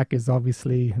Champlain-Lac is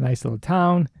obviously a nice little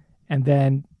town. And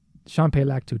then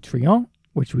Champlain-Lac to Trient,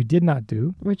 which we did not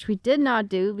do. Which we did not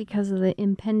do because of the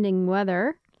impending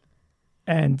weather.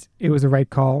 And it was a right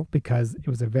call because it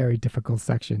was a very difficult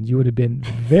section. You would have been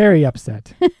very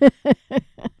upset.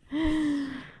 A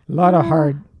lot of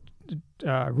hard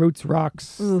roots,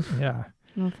 rocks. Oof. Yeah.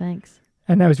 No thanks.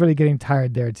 And I was really getting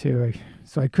tired there too.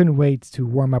 So I couldn't wait to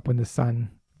warm up when the sun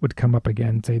would come up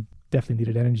again. So I definitely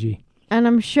needed energy. And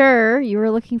I'm sure you were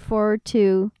looking forward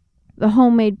to the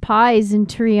homemade pies in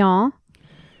Trient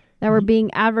that were being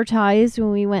advertised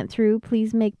when we went through.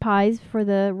 Please make pies for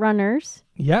the runners.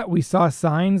 Yeah, we saw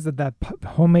signs that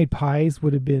homemade pies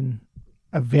would have been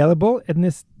available in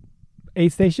this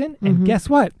aid station. And Mm-hmm. guess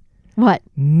what? What?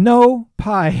 No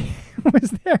pie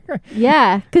was there.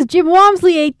 Yeah, because Jim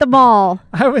Walmsley ate them all.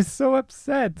 I was so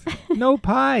upset. No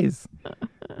pies.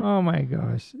 Oh my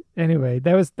gosh. Anyway,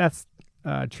 that's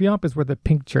Trient is where the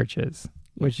pink church is,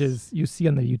 which is, you see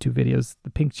on the YouTube videos, the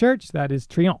pink church, that is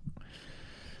Trient.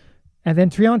 And then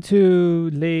Trient to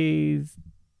Les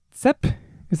Ceps,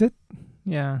 is it?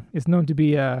 Yeah, it's known to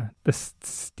be the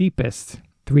steepest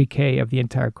 3K of the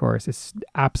entire course. It's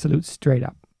absolute straight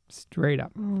up.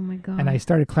 Oh my God. And I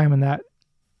started climbing that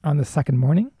on the second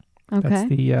morning. Okay. That's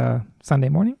the Sunday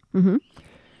morning. Mm-hmm.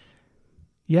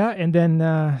 Yeah, and then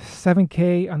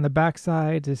 7K on the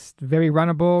backside is very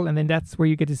runnable. And then that's where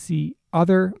you get to see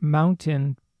other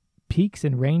mountain peaks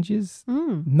and ranges.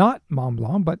 Not Mont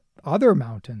Blanc, but other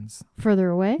mountains. Further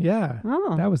away? Yeah.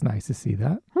 Oh. That was nice to see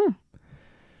that. Hmm.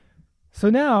 So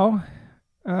now,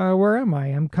 where am I?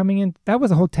 I'm coming in. That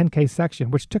was a whole 10K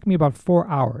section, which took me about 4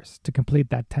 hours to complete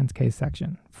that 10K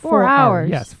section. 4 hours?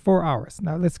 Yes, 4 hours.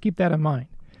 Now, let's keep that in mind.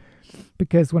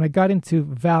 Because when I got into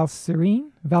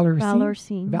Valersine,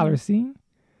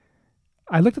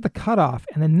 I looked at the cutoff,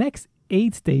 and the next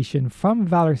aid station from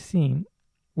Valersine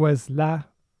was La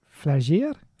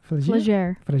Flagère.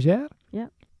 Yeah.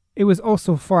 It was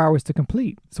also 4 hours to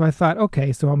complete. So I thought,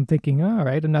 okay, so I'm thinking, all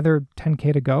right, another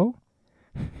 10K to go.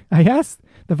 I asked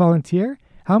the volunteer,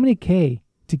 how many K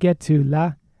to get to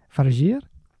La Flagère?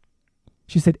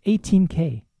 She said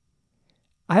 18K.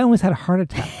 I almost had a heart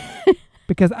attack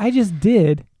because I just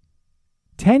did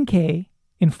 10K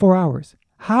in 4 hours.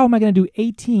 How am I going to do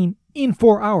 18 in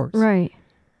 4 hours? Right.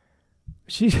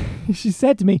 She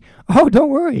said to me, oh, don't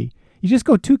worry. You just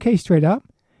go 2K straight up.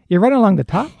 You run along the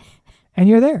top and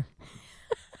you're there.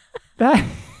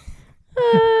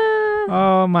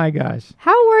 Oh my gosh.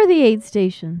 How were the aid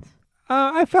stations?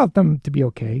 I felt them to be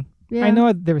okay. Yeah. I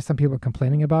know there were some people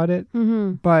complaining about it,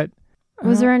 but...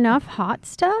 Was there enough hot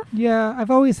stuff? Yeah, I've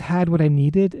always had what I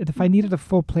needed. If I needed a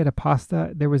full plate of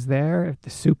pasta, there was there. If the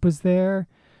soup was there,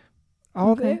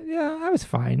 yeah, I was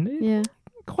fine. Yeah.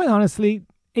 Quite honestly,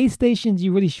 aid stations,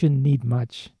 you really shouldn't need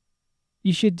much.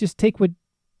 You should just take what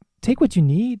you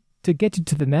need to get you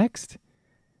to the next.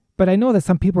 But I know that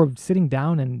some people are sitting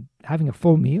down and having a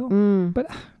full meal. But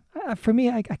for me,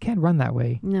 I can't run that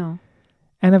way. No.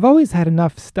 And I've always had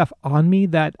enough stuff on me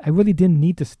that I really didn't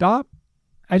need to stop.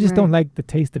 I just don't like the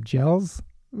taste of gels.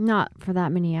 Not for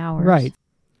that many hours. Right.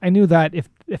 I knew that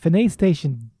if an aid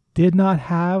station did not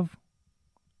have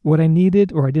what I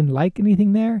needed or I didn't like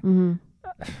anything there, I'm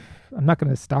not going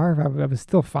to starve. I was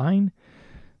still fine.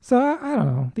 So I don't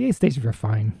know. The aid stations were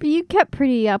fine. But you kept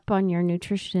pretty up on your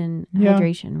nutrition and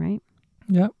hydration, right?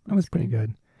 Yeah, that was pretty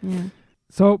good. Yeah.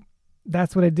 So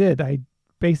that's what I did. I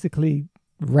basically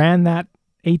ran that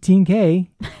 18K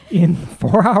in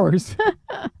 4 hours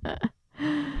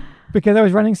because I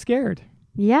was running scared.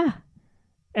 Yeah.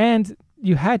 And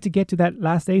you had to get to that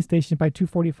last aid station by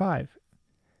 2:45.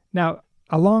 Now,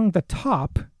 along the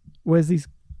top was these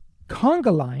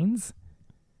conga lines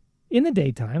in the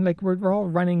daytime. Like we're all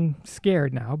running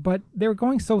scared now, but they were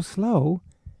going so slow.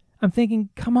 I'm thinking,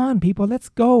 come on, people, let's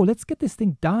go. Let's get this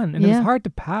thing done. And it was hard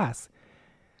to pass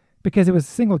because it was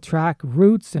single track,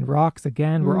 roots and rocks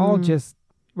again. We're all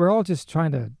just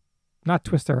trying to not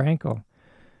twist our ankle.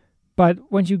 But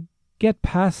when you get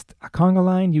past a conga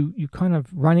line, you kind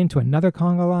of run into another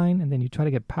conga line, and then you try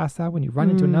to get past that when you run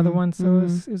into another one. So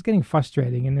it was getting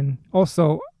frustrating. And then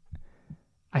also,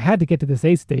 I had to get to this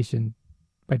aid station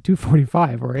by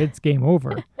 2:45 or it's game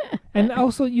over. And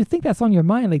also, you think that's on your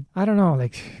mind. Like, I don't know,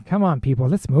 like, come on, people,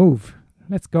 let's move.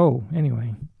 Let's go.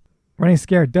 Anyway, running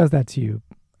scared does that to you.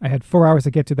 I had 4 hours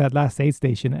to get to that last aid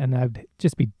station, and I'd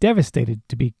just be devastated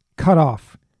to be cut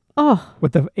off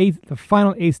with the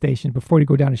final aid station before you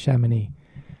go down to Chamonix.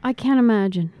 I can't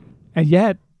imagine. And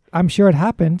yet, I'm sure it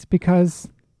happened because...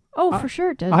 for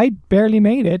sure it did. I barely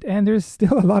made it, and there's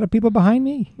still a lot of people behind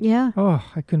me. Yeah. Oh,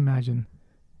 I couldn't imagine.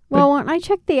 Well, when I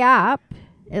checked the app,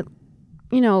 it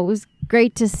was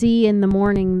great to see in the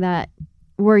morning that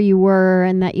where you were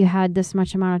and that you had this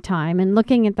much amount of time. And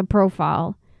looking at the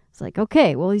profile, it's like,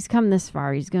 okay, well, he's come this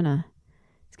far. He's gonna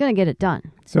get it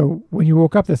done. So when you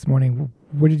woke up this morning,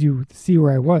 where did you see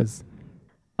where I was?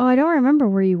 Oh, I don't remember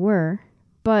where you were,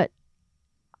 but...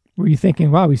 Were you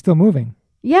thinking, wow, he's still moving?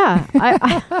 Yeah.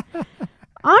 I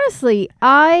honestly,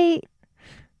 I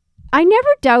never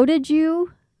doubted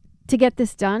you to get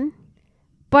this done,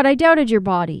 but I doubted your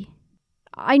body.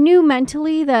 I knew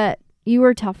mentally that you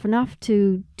were tough enough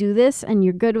to do this, and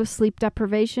you're good with sleep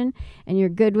deprivation, and you're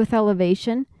good with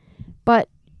elevation, but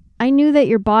I knew that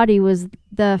your body was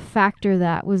the factor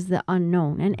that was the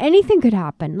unknown, and anything could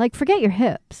happen. Like, forget your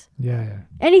hips. Yeah.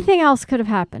 Anything else could have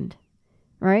happened,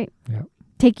 right? Yeah.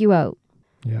 Take you out.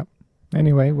 Yeah.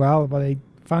 Anyway, well, when I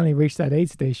finally reached that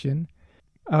aid station,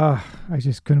 I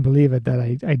just couldn't believe it that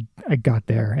I got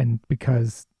there. And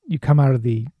because you come out of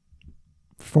the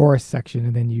forest section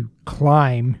and then you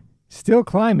climb, still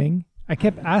climbing, I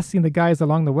kept asking the guys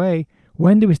along the way,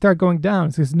 when do we start going down?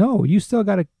 He says, no, you still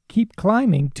got to keep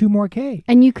climbing 2 more K.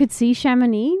 And you could see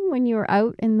Chamonix when you were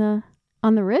out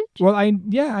on the ridge? Well, I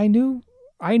knew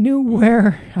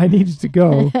where I needed to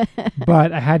go,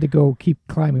 but I had to go keep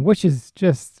climbing, which is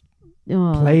just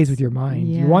plays with your mind.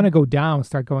 Yeah. You want to go down,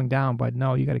 start going down, but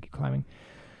no, you got to keep climbing.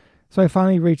 So I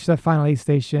finally reached that final aid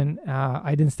station.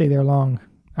 I didn't stay there long.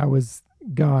 I was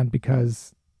gone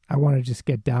because I wanted to just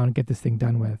get down and get this thing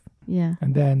done with. Yeah.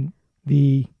 And then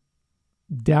the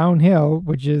downhill,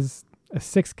 which is a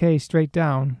 6K straight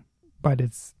down, but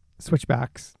it's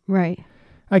switchbacks. Right.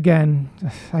 Again,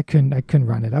 I couldn't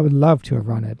run it. I would love to have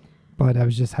run it, but I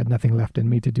just had nothing left in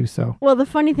me to do so. Well, the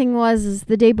funny thing is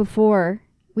the day before,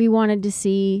 we wanted to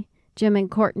see Jim and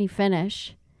Courtney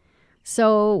finish.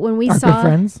 So when we Our good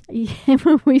friends.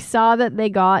 when we saw that they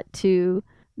got to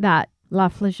that La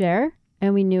Flagère,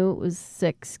 and we knew it was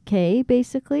 6K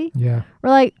basically. Yeah. We're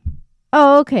like,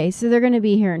 oh, okay, so they're going to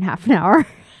be here in half an hour.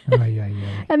 Yeah.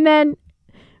 And then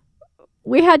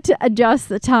we had to adjust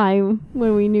the time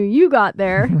when we knew you got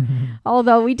there.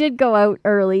 Although we did go out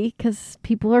early because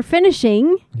people are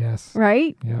finishing. Yes.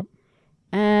 Right? Yep.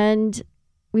 And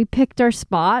we picked our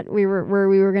spot. Where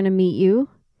we were going to meet you.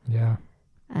 Yeah.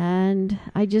 And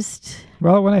I just...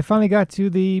 Well, when I finally got to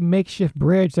the makeshift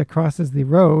bridge that crosses the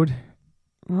road...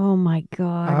 Oh, my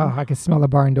God. Oh, I could smell the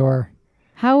barn door.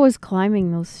 How was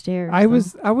climbing those stairs? I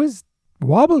was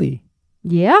wobbly.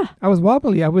 Yeah. I was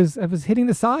wobbly. I was hitting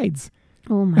the sides.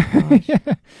 Oh, my gosh.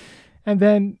 Yeah. And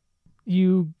then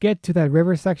you get to that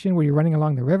river section where you're running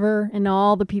along the river. And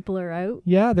all the people are out.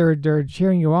 Yeah, they're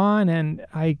cheering you on, and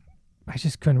I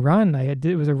just couldn't run. It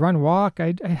was a run walk.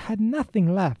 I had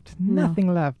nothing left.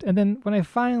 Nothing left. And then when I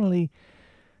finally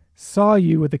saw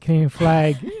you with the Canadian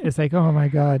flag, it's like, oh my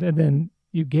God. And then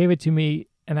you gave it to me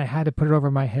and I had to put it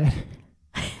over my head.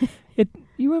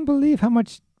 You wouldn't believe how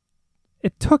much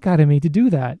it took out of me to do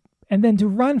that. And then to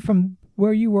run from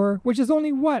where you were, which is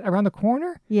only around the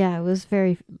corner? Yeah, it was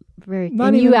very, very... Not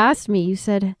and even... you asked me, you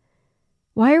said,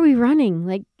 why are we running?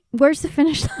 Like, where's the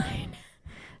finish line?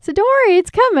 So don't worry, it's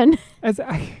coming.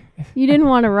 You didn't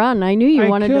want to run. I knew you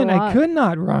wanted to walk. I could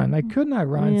not run.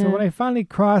 Yeah. So when I finally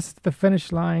crossed the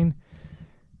finish line,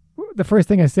 the first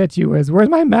thing I said to you was, where's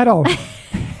my medal?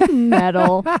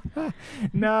 Medal.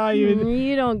 No,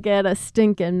 you don't get a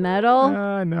stinking medal.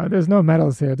 No, there's no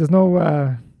medals here. There's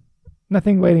no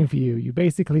Nothing waiting for you. You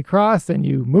basically cross and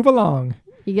you move along.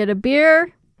 You get a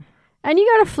beer, and you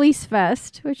got a fleece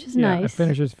vest, which is nice. A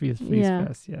finisher's fleece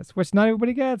vest, yes. Which not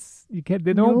everybody gets.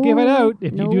 They don't give it out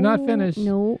if you do not finish.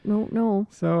 No.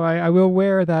 So I will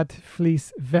wear that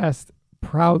fleece vest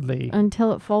proudly.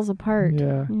 Until it falls apart.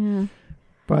 Yeah.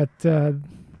 But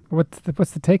what's the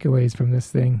takeaways from this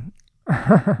thing?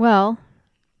 Well,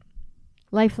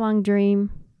 lifelong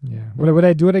dream. Yeah. Would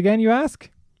I do it again, you ask?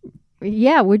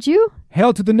 Yeah, would you?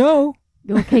 Hell to the no.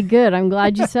 Okay, good. I'm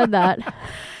glad you said that.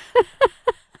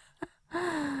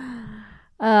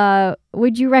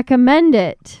 Would you recommend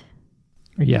it?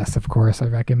 Yes, of course, I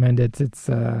recommend it. It's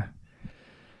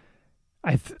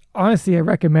honestly, I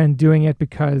recommend doing it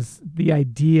because the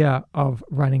idea of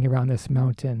running around this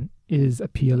mountain is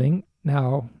appealing.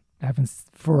 Now,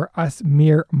 for us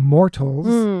mere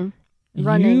mortals,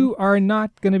 you are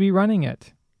not going to be running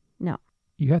it. No.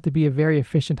 You have to be a very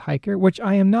efficient hiker, which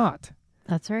I am not.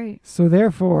 That's right. So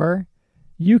therefore,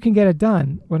 you can get it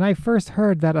done. When I first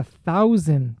heard that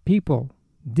 1,000 people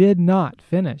did not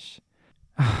finish,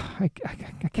 I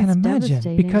can't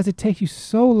imagine, because it takes you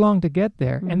so long to get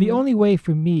there. Mm-hmm. And the only way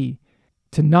for me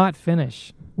to not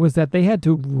finish was that they had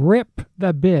to rip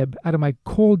the bib out of my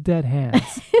cold, dead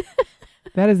hands.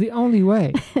 That is the only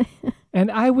way.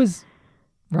 And I was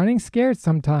running scared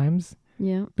sometimes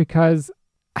because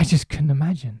I just couldn't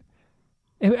imagine.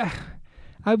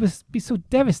 I would be so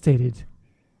devastated.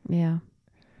 Yeah.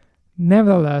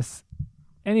 Nevertheless,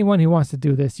 anyone who wants to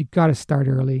do this, you got to start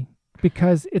early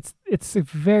because it's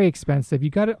very expensive. You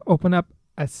got to open up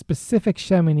a specific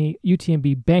Chamonix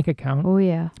UTMB bank account. Oh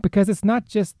yeah. Because it's not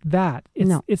just that.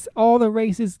 It's all the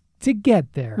races to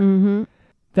get there. Mm-hmm.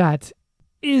 That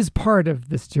is part of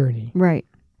this journey. Right.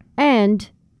 And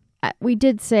we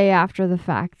did say after the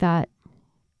fact that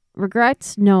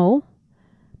regrets, no,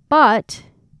 but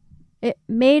it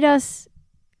made us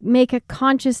make a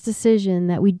conscious decision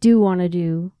that we do want to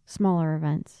do smaller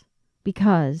events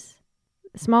because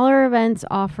smaller events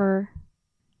offer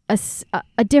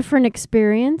a different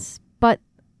experience, but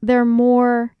they're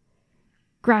more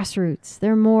grassroots.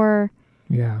 They're more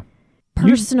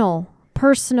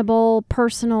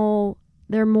personable.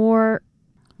 They're more...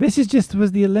 This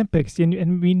was the Olympics,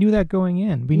 and we knew that going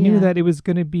in. We knew that it was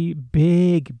going to be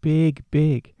big, big,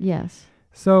 big. Yes.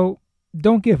 So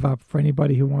don't give up for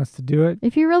anybody who wants to do it.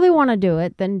 If you really want to do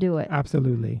it, then do it.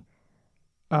 Absolutely.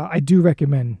 I do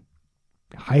recommend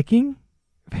hiking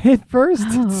at first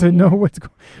to know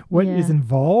what is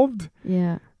involved.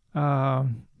 Yeah.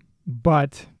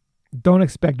 But don't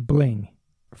expect bling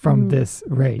from this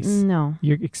race. No.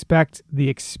 You expect the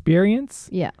experience.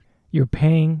 Yeah. You're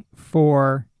paying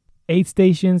for aid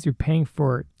stations. You're paying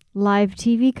for live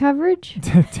TV coverage.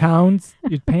 Towns.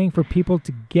 You're paying for people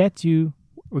to get you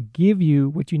or give you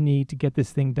what you need to get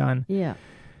this thing done. Yeah.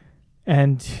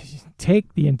 And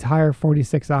take the entire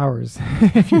 46 hours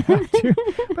if you have to.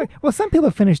 Well, some people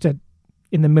finished it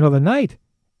in the middle of the night,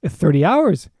 30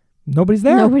 hours. Nobody's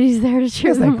there. Nobody's there to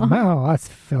cheer them on. Wow, I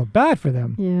felt bad for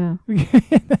them. Yeah.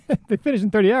 They finished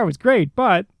in 30 hours. Great,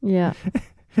 but... Yeah.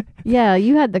 Yeah,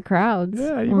 you had the crowds.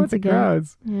 Yeah, you had the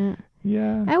crowds. Yeah.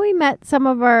 Yeah. And we met some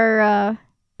of our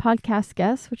podcast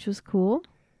guests, which was cool.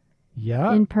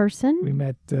 Yeah. In person. We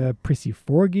met Prissy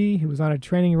Forgy, who was on a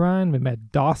training run. We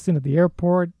met Dawson at the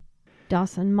airport.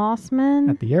 Dawson Mossman.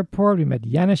 At the airport. We met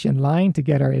Janusz in line to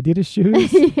get our Adidas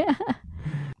shoes. Yeah.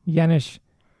 Janusz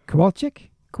Kowalczyk,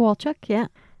 yeah.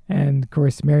 And, of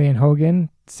course, Marianne Hogan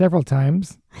several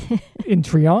times in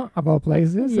Triant, of all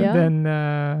places. Yeah. And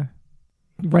then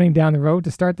running down the road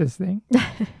to start this thing.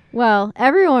 Well,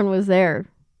 everyone was there.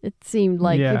 It seemed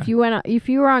like Yeah. if you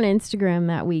were on Instagram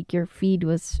that week, your feed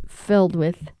was filled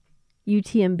with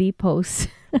UTMB posts.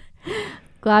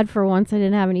 Glad for once I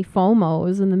didn't have any FOMO. It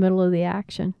was in the middle of the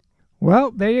action.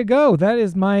 Well, there you go. That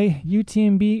is my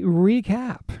UTMB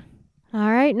recap.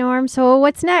 All right, Norm. So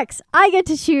what's next? I get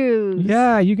to choose.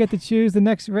 Yeah, you get to choose the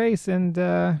next race, and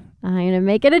I'm going to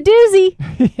make it a doozy.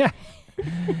 Yeah.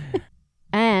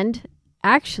 And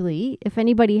actually, if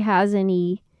anybody has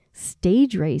any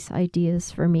stage race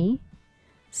ideas for me,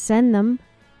 send them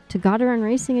to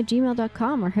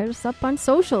GottaRunRacing@gmail.com or hit us up on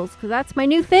socials because that's my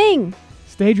new thing.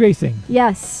 Stage racing.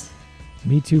 Yes.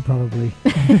 Me too, probably.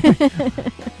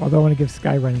 Although I want to give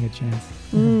skyrunning a chance.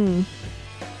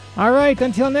 All right,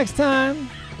 until next time.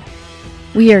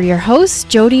 We are your hosts,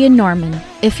 Jody and Norman.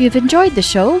 If you've enjoyed the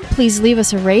show, please leave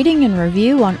us a rating and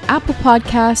review on Apple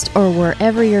Podcast or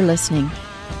wherever you're listening.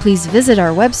 Please visit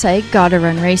our website,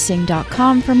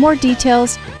 GottaRunRacing.com for more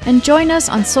details and join us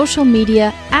on social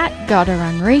media at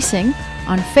GottaRunRacing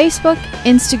on Facebook,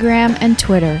 Instagram, and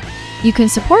Twitter. You can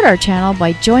support our channel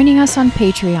by joining us on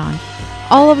Patreon.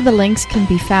 All of the links can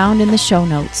be found in the show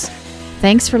notes.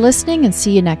 Thanks for listening and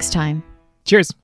see you next time. Cheers.